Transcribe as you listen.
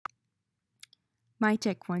My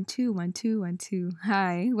check 1 2 1 2 1 2.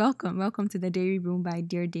 Hi, welcome to the Dairy Room by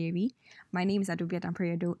Dear Dairy. My name is Adobia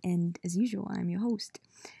Dampredo, and as usual, I'm your host.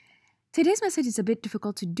 Today's message is a bit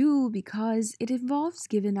difficult to do because it involves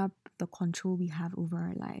giving up the control we have over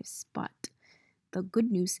our lives. But the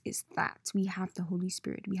good news is that we have the Holy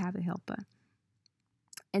Spirit, we have a helper.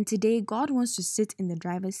 And today, God wants to sit in the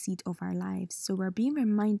driver's seat of our lives. So we're being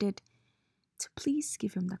reminded to please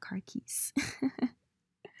give him the car keys.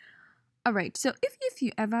 All right, so if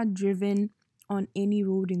you ever driven on any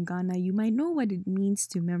road in Ghana, you might know what it means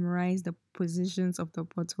to memorize the positions of the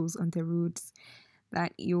potholes on the roads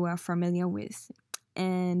that you are familiar with.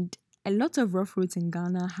 And a lot of rough roads in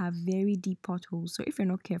Ghana have very deep potholes, so if you're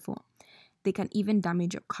not careful, they can even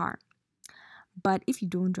damage your car. But if you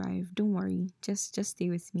don't drive, don't worry, just stay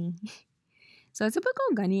with me. So a typical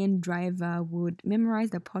Ghanaian driver would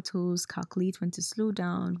memorize the potholes, calculate when to slow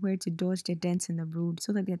down, where to dodge the dents in the road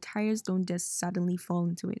so that their tires don't just suddenly fall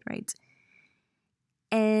into it, right?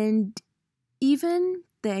 And even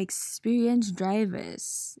the experienced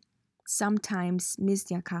drivers sometimes miss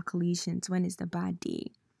their calculations when it's the bad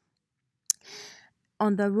day.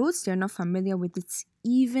 On the roads they're not familiar with, it's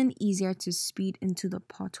even easier to speed into the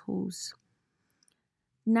potholes.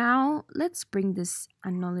 Now, let's bring this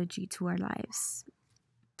analogy to our lives.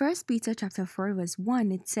 1 Peter chapter 4 verse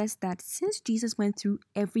 1, it says that since Jesus went through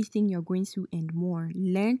everything you're going through and more,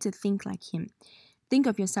 learn to think like him. Think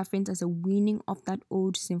of your sufferings as a weaning of that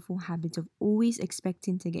old sinful habit of always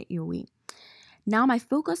expecting to get your way. Now, my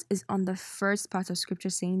focus is on the first part of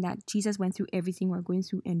scripture saying that Jesus went through everything we're going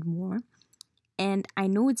through and more. And I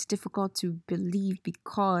know it's difficult to believe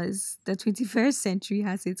because the 21st century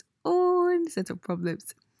has its own set of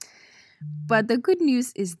problems. But the good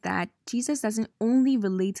news is that Jesus doesn't only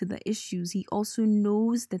relate to the issues, he also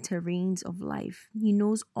knows the terrains of life. He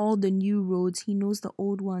knows all the new roads, he knows the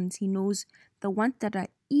old ones, he knows the ones that are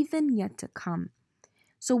even yet to come.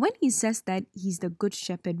 So when he says that he's the good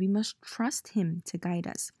shepherd, we must trust him to guide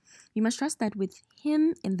us. We must trust that with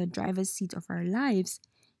him in the driver's seat of our lives,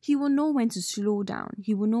 he will know when to slow down,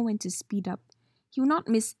 he will know when to speed up. He will not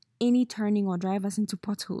miss any turning or drive us into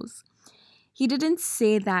potholes. He didn't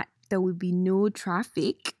say that there will be no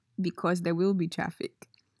traffic because there will be traffic.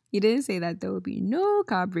 He didn't say that there will be no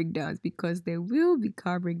car breakdowns because there will be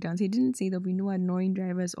car breakdowns. He didn't say there will be no annoying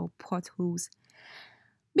drivers or potholes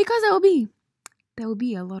because there will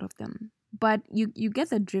be a lot of them. But you get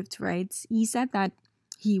the drift, right? He said that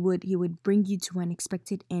he would bring you to an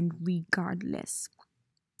expected end regardless.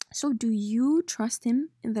 So do you trust him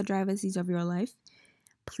in the driver's seat of your life?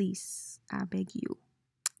 Please, I beg you,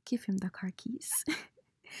 give him the car keys.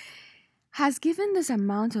 Has giving this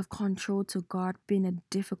amount of control to God been a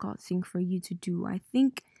difficult thing for you to do? I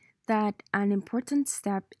think that an important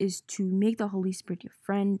step is to make the Holy Spirit your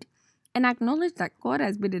friend and acknowledge that God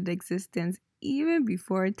has been in existence even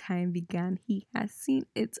before time began. He has seen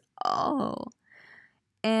it all.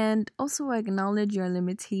 And also acknowledge your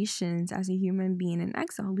limitations as a human being and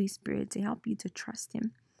ask the Holy Spirit to help you to trust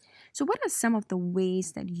him. So what are some of the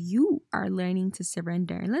ways that you are learning to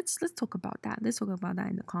surrender? Let's talk about that. Let's talk about that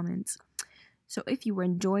in the comments. So if you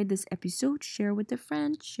enjoyed this episode, share with a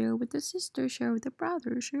friend, share with a sister, share with a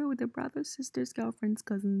brother, share with a brother, sisters, girlfriends,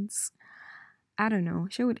 cousins. I don't know.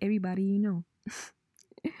 Share with everybody you know.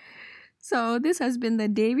 So this has been the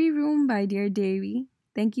Dairy Room by Dear Dairy.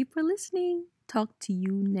 Thank you for listening. Talk to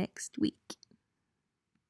you next week.